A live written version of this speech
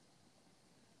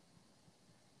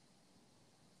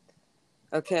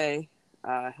Okay,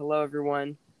 hello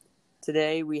everyone.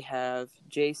 Today we have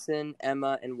Jason,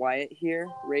 Emma, and Wyatt here.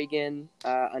 Reagan,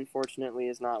 unfortunately,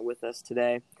 is not with us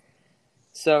today.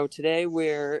 So today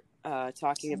we're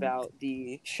talking about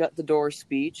the Shut the Door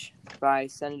speech by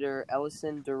Senator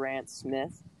Ellison Durant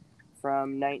Smith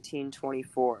from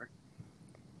 1924.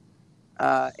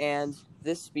 And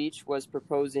this speech was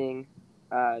proposing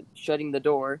shutting the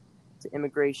door to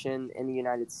immigration in the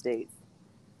United States.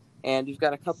 And we've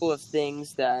got a couple of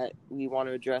things that we want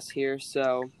to address here.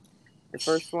 So the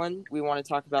first one, we want to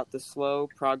talk about the slow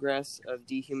progress of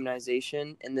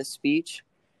dehumanization in this speech.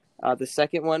 The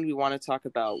second one, we want to talk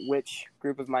about which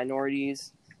group of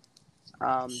minorities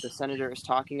the senator is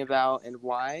talking about and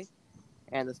why.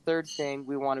 And the third thing,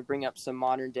 we want to bring up some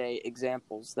modern day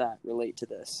examples that relate to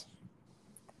this.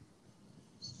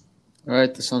 All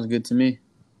right, that sounds good to me.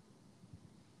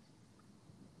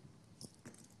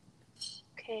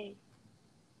 Okay.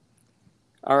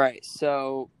 All right,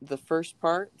 so the first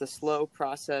part, the slow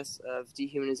process of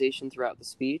dehumanization throughout the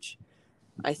speech,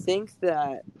 I think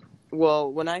that, well,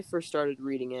 when I first started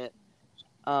reading it,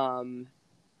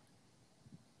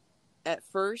 at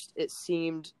first it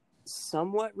seemed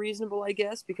somewhat reasonable, I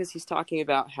guess, because he's talking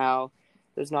about how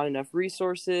there's not enough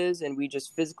resources and we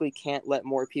just physically can't let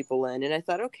more people in. And I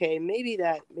thought, okay, maybe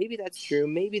that's true,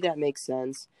 maybe that makes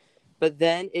sense. But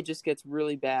then it just gets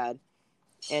really bad.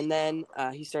 And then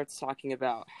he starts talking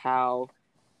about how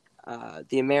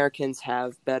the Americans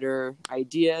have better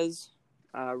ideas,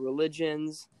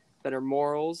 religions, better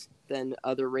morals than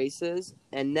other races.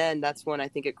 And then that's when I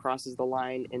think it crosses the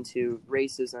line into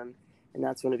racism, and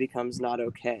that's when it becomes not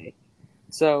okay.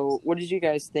 So what did you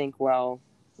guys think while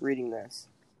reading this?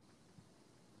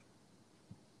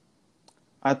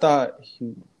 I thought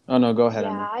Oh, no, go ahead,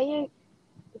 Emma.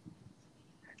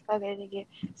 Okay, thank you.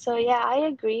 So yeah, I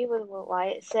agree with what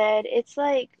Wyatt said. It's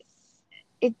like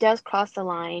it does cross the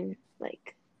line,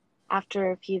 like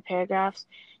after a few paragraphs,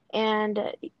 and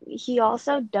he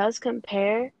also does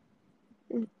compare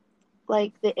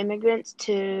like the immigrants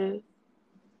to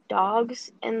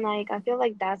dogs, and like I feel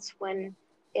like that's when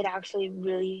it actually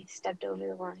really stepped over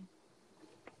the line.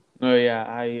 Oh, yeah,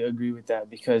 I agree with that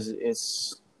because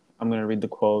I'm going to read the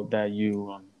quote that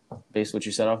you based what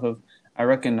you said off of. I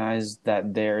recognize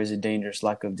that there is a dangerous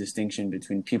lack of distinction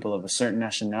between people of a certain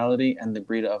nationality and the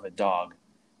breed of a dog.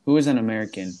 Who is an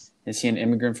American? Is he an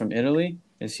immigrant from Italy?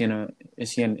 Is he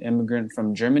an immigrant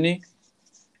from Germany?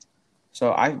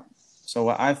 So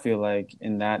what I feel like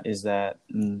in that is that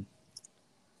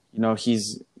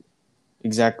he's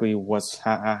exactly what's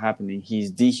happening.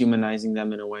 He's dehumanizing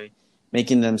them in a way,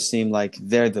 making them seem like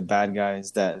they're the bad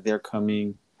guys, that they're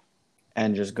coming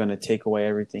and just going to take away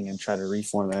everything and try to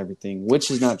reform everything,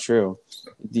 which is not true.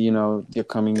 They're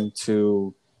coming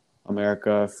to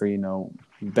America for,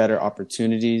 better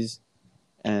opportunities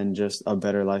and just a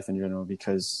better life in general,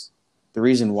 because the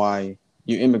reason why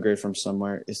you immigrate from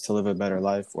somewhere is to live a better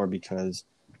life or because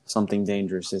something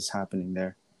dangerous is happening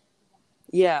there.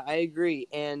 Yeah, I agree.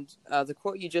 And the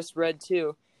quote you just read,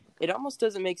 too, it almost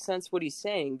doesn't make sense what he's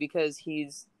saying because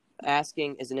he's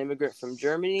asking, is an immigrant from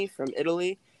Germany, from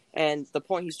Italy? And the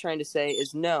point he's trying to say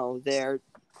is no, they're,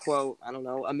 quote, I don't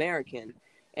know, American.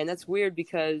 And that's weird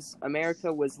because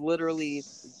America was literally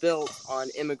built on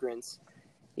immigrants.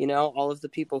 You know, all of the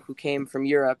people who came from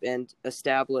Europe and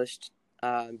established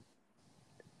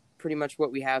pretty much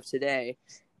what we have today,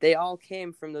 they all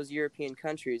came from those European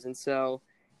countries. And so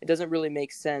it doesn't really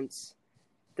make sense.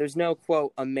 There's no,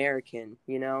 quote, American,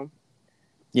 you know?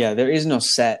 Yeah, there is no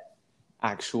set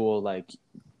actual like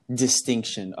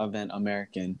distinction of an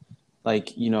American.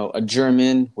 Like, a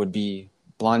German would be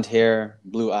blonde hair,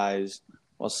 blue eyes,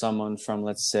 while someone from,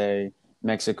 let's say,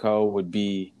 Mexico would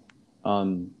be,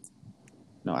 no,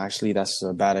 actually, that's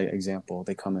a bad example.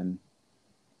 They come in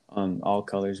all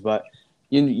colors, but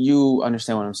you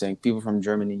understand what I'm saying. People from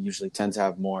Germany usually tend to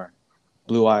have more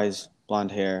blue eyes,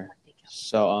 blonde hair.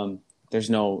 So there's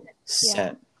no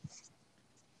set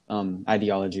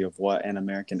ideology of what an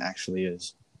American actually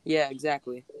is. Yeah,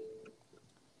 exactly.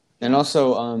 And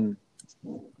also,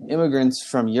 immigrants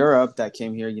from Europe that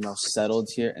came here, settled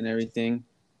here and everything,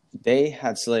 they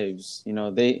had slaves.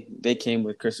 They came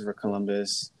with Christopher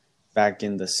Columbus back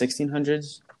in the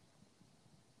 1600s.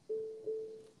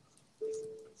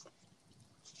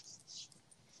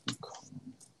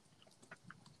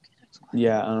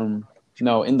 Yeah,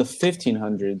 no, in the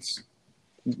 1500s.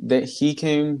 He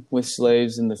came with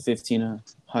slaves in the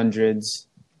 1500s,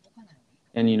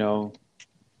 and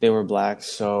they were black,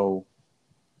 so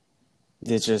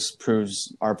it just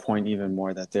proves our point even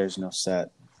more that there's no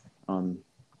set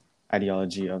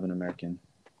ideology of an American.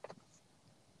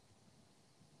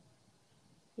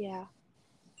 Yeah.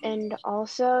 And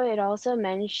also, it also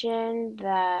mentioned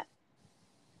that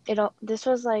this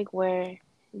was like where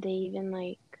they even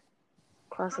like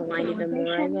cross the line even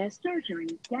more, I guess.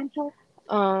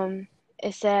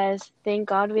 It says, "Thank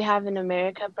God we have in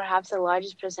America perhaps the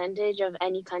largest percentage of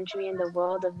any country in the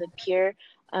world of the pure,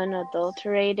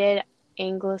 unadulterated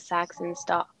Anglo-Saxon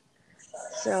stock."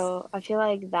 So I feel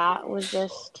like that was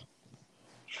just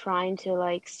trying to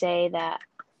like say that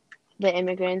the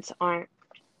immigrants aren't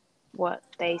what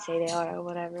they say they are or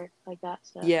whatever like that.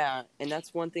 So Yeah, and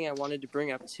that's one thing I wanted to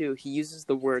bring up too. He uses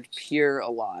the word pure a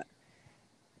lot.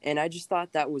 And I just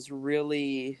thought that was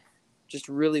really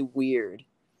weird,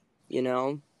 you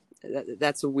know?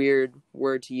 That's a weird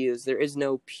word to use. There is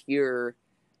no pure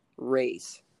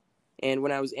race. And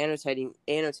when I was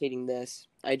annotating this,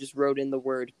 I just wrote in the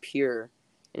word pure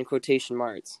in quotation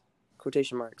marks.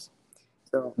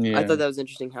 So I Yeah. thought that was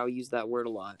interesting how he used that word a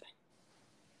lot.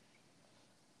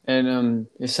 And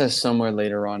it says somewhere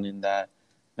later on in that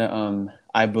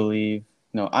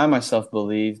I myself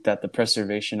believe that the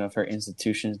preservation of her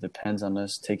institutions depends on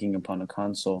us taking upon a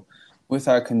counsel with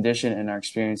our condition and our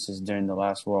experiences during the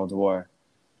last World War.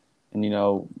 And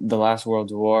the last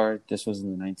World War, this was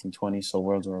in the 1920s, so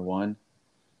World War One.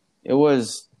 It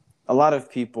was a lot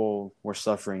of people were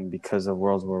suffering because of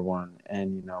World War One,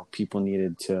 and people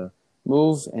needed to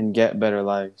move and get better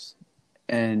lives.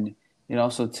 And it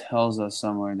also tells us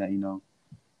somewhere that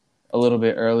a little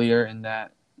bit earlier in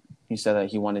that he said that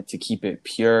he wanted to keep it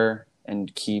pure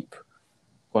and keep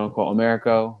quote unquote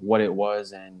America what it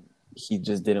was, and he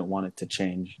just didn't want it to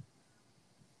change.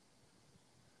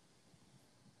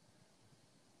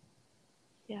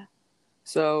 yeah.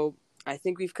 So I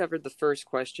think we've covered the first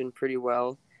question pretty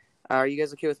well. Are you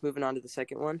guys okay with moving on to the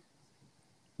second one?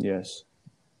 Yes.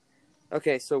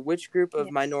 Okay, so which group of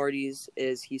Yes. minorities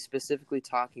is he specifically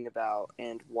talking about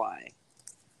and why?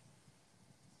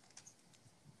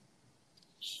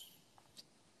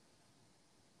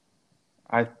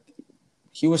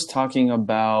 He was talking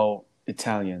about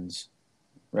Italians,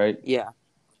 right? Yeah.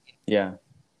 Yeah.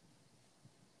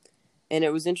 And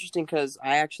it was interesting because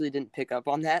I actually didn't pick up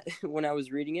on that when I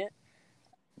was reading it.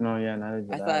 No, yeah, neither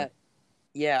did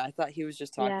I thought he was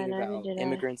just Yeah, talking neither about did I.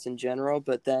 immigrants in general,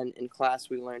 but then in class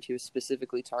we learned he was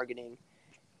specifically targeting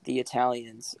the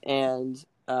Italians. And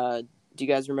do you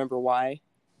guys remember why?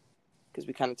 Because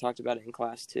we kind of talked about it in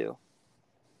class too.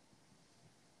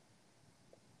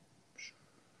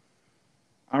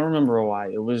 I don't remember why.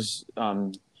 It was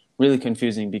really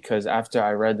confusing because after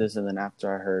I read this and then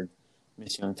after I heard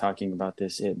Miss Young talking about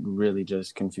this, it really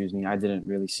just confused me. I didn't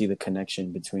really see the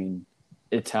connection between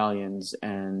Italians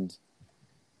and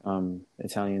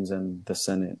the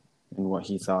Senate and what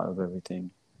he thought of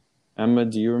everything. Emma,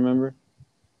 do you remember?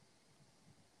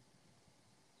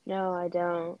 No, I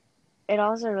don't. It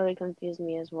also really confused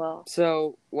me as well.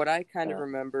 So what I kind of But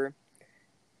remember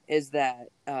is that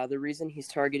the reason he's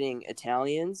targeting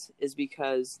Italians is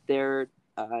because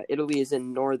Italy is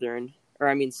in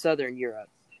southern Europe.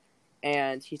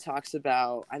 And he talks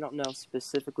about, I don't know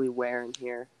specifically where in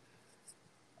here,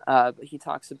 but he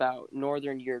talks about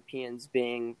Northern Europeans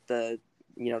being the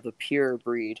pure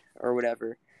breed or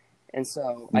whatever. And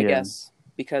so I Yeah. guess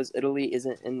because Italy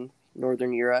isn't in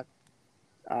Northern Europe,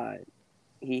 uh,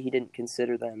 he didn't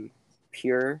consider them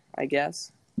pure, I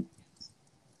guess.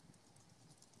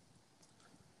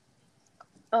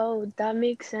 oh, that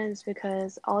makes sense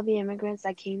because all the immigrants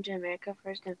that came to America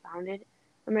first and founded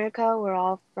America were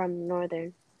all from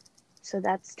Northern. So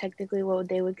that's technically what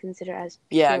they would consider as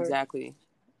Yeah, pure exactly.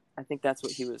 I think that's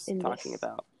what he was in talking this.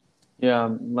 about.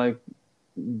 Yeah, like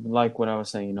what I was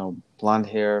saying, blonde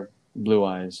hair, blue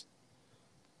eyes.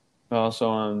 But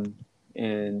also,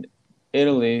 in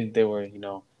Italy,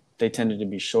 they tended to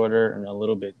be shorter and a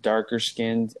little bit darker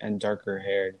skinned and darker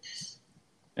haired,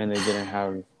 and they didn't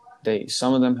have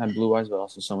some of them had blue eyes, but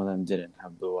also some of them didn't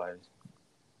have blue eyes.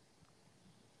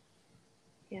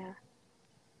 Yeah.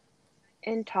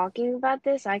 In talking about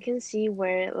this, I can see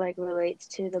where it like relates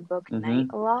to the book Night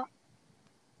Mm-hmm. a lot.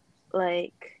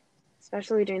 Like,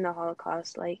 especially during the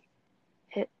Holocaust, like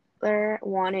Hitler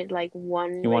wanted like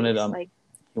one He wanted race, like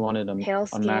he wanted pale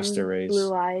a master skin, race.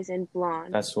 blue eyes, and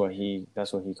blonde. That's what he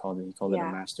called it. He called it a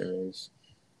Yeah. master race.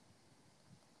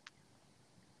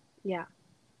 Yeah.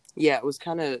 Yeah, it was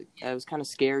kind of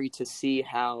scary to see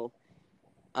how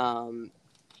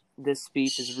this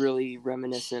speech is really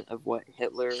reminiscent of what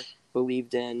Hitler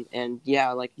believed in, and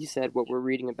yeah, like you said, what we're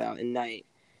reading about in Night.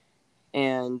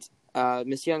 And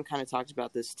Miss Young kind of talked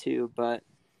about this too, but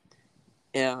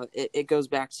it goes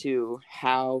back to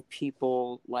how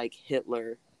people like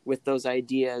Hitler with those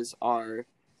ideas are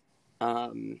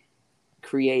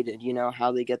created,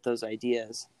 how they get those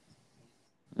ideas.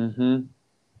 Mm-hmm.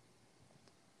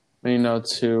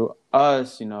 To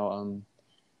us,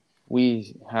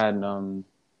 we had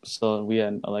we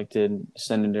had elected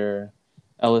Senator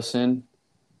Ellison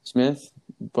Smith,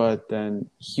 but then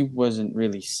he wasn't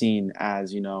really seen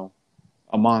as,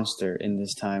 a monster in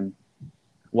this time.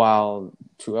 While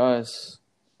to us,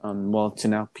 to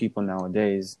now people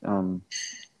nowadays,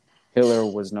 Hitler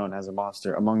was known as a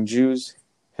monster. Among Jews,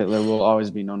 Hitler will always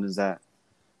be known as that.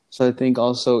 So I think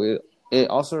also it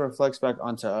also reflects back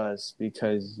onto us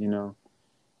because,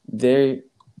 they,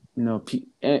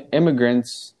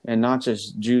 immigrants and not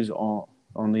just Jews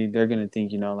only, they're going to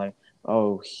think, like,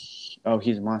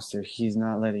 he's a monster. He's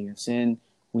not letting us in.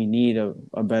 We need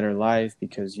a better life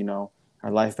because, our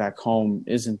life back home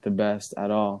isn't the best at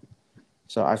all.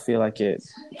 So I feel like it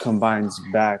combines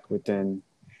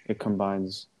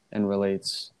and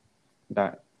relates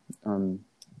back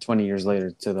 20 years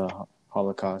later to the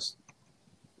Holocaust.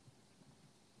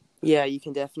 Yeah, you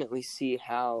can definitely see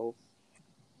how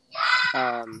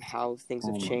things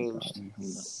have changed.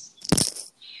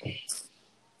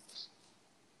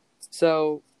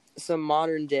 So, some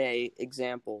modern day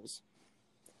examples.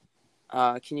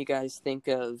 Can you guys think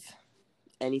of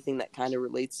anything that kind of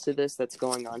relates to this that's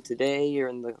going on today or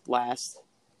in the last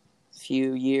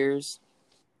few years?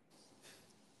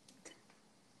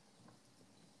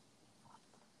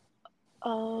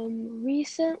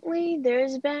 Recently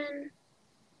there's been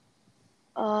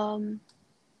a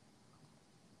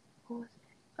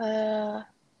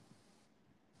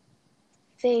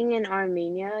thing in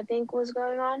Armenia, I think, was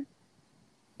going on,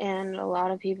 and a lot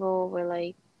of people were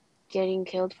like getting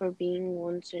killed for being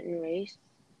one certain race.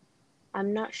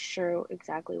 I'm not sure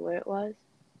exactly where it was,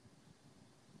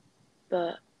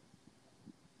 but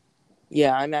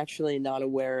yeah, I'm actually not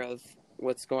aware of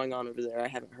what's going on over there. I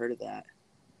haven't heard of that.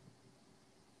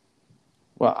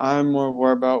 Well, I'm more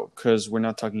aware about because we're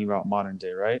not talking about modern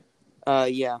day, right?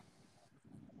 Yeah.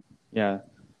 Yeah.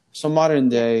 So modern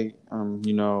day,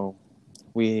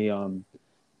 we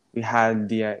had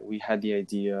the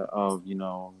idea of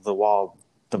the wall,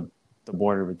 the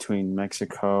border between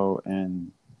Mexico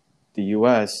and the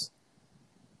U.S.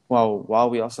 Well, while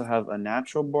we also have a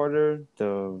natural border,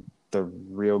 the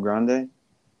Rio Grande,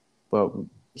 but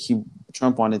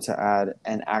Trump wanted to add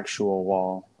an actual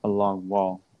wall, a long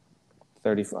wall,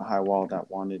 30-foot high wall that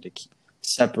wanted to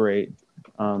separate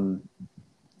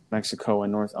Mexico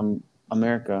and North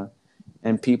America,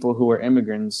 and people who were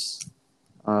immigrants.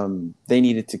 They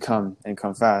needed to come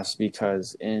fast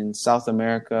because in South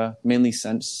America, mainly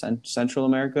Central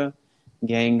America,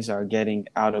 gangs are getting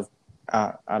out of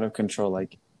control.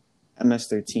 Like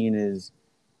MS-13 is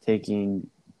taking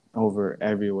over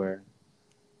everywhere,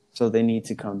 so they need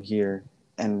to come here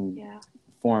and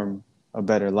form a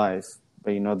better life.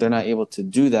 But they're not able to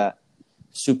do that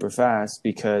super fast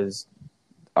because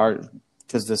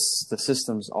the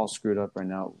system's all screwed up right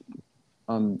now.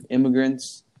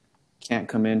 Immigrants can't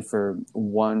come in for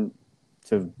one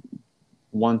to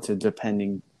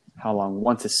depending how long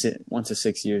 1 to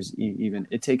 6 years even.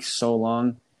 It takes so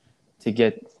long to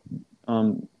get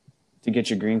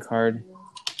your green card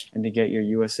and to get your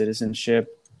U.S.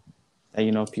 citizenship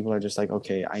that people are just like,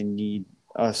 okay, I need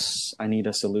a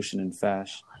solution in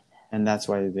fast, and that's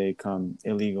why they come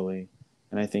illegally.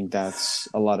 And I think that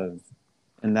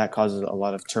causes a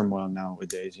lot of turmoil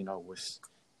nowadays.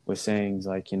 With sayings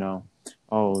like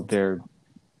oh, they're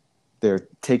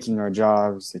taking our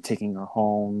jobs, they're taking our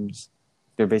homes,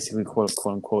 they're basically quote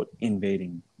unquote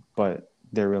invading, but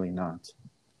they're really not.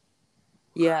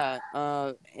 Yeah,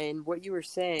 and what you were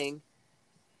saying,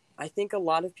 I think a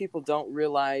lot of people don't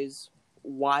realize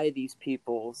why these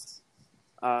people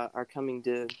are coming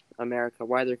to America,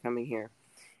 why they're coming here.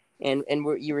 And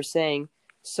what you were saying,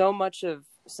 so much of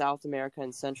South America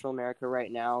and Central America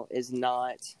right now is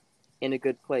not in a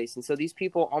good place. And so these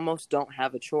people almost don't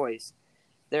have a choice.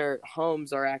 Their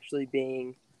homes are actually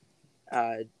being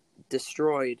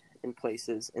destroyed in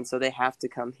places, and so they have to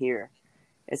come here.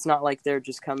 It's not like they're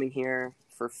just coming here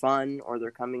for fun or they're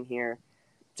coming here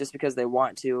just because they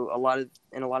want to.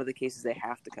 In a lot of the cases, they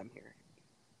have to come here.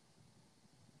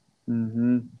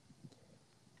 Mm-hmm.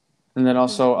 And then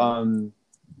also,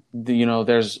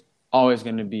 there's always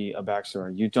going to be a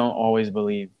backstory. You don't always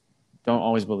believe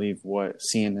what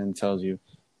CNN tells you.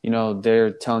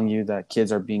 They're telling you that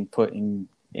kids are being put in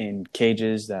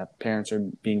cages, that parents are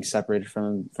being separated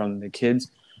from the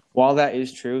kids. While that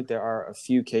is true, there are a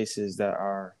few cases that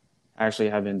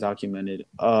have been documented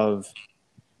of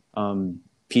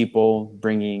people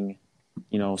bringing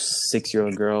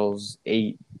 6-year-old girls,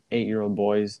 8-year-old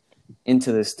boys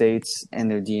into the States,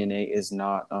 and their DNA is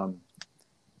not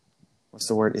what's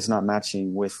the word? It's not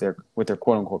matching with their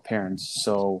quote unquote parents.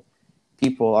 So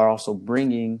people are also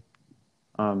bringing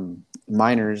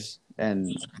minors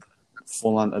and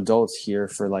full on adults here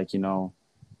for like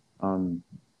um,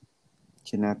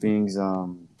 kidnappings,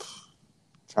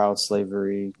 child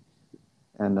slavery,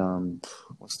 and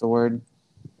what's the word?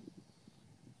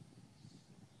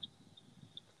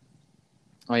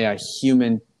 Oh yeah,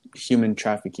 human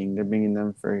trafficking. They're bringing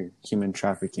them for human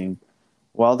trafficking.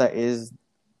 While that is,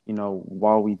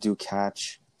 while we do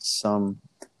catch some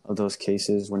of those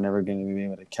cases, we're never going to be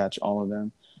able to catch all of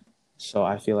them. So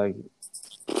I feel like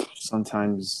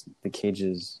sometimes the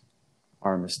cages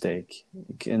are a mistake,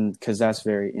 and because that's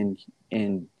very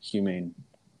inhumane.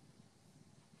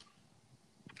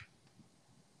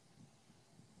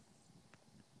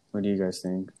 What do you guys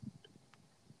think?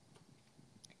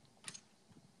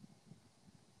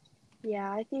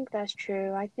 Yeah, I think that's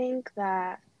true. I think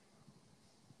that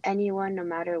anyone, no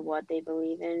matter what they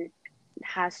believe in,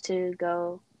 has to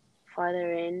go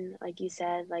farther in. Like you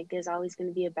said, like there's always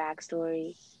going to be a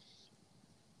backstory.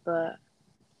 But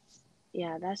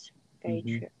yeah, that's very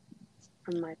Mm-hmm. true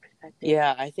from my perspective.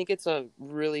 Yeah, I think it's a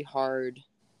really hard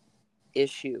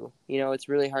issue. It's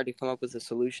really hard to come up with a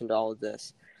solution to all of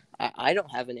this. I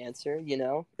don't have an answer,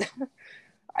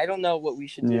 I don't know what we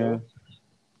should Yeah.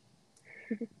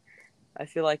 do. I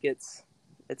feel like it's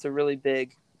a really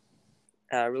big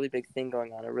thing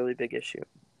going on, a really big issue.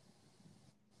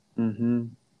 Mm-hmm.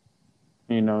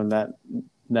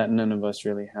 That none of us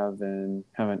really have an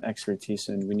expertise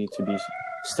in. We need to be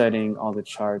studying all the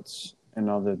charts and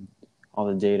all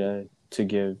the data to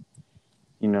give,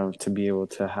 to be able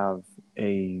to have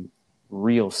a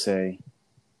real say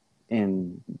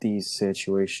in these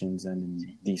situations and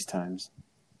in these times.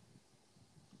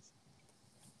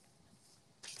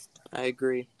 I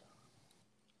agree.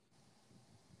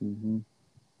 Mm-hmm.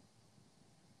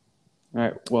 All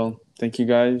right. Well, thank you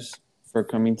guys for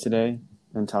coming today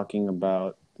and talking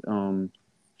about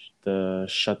the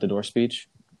shut the door speech.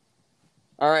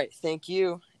 All right, thank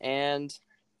you, and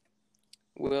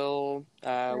we'll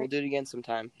do it again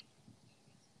sometime.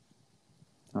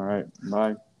 All right.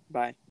 Bye. Bye.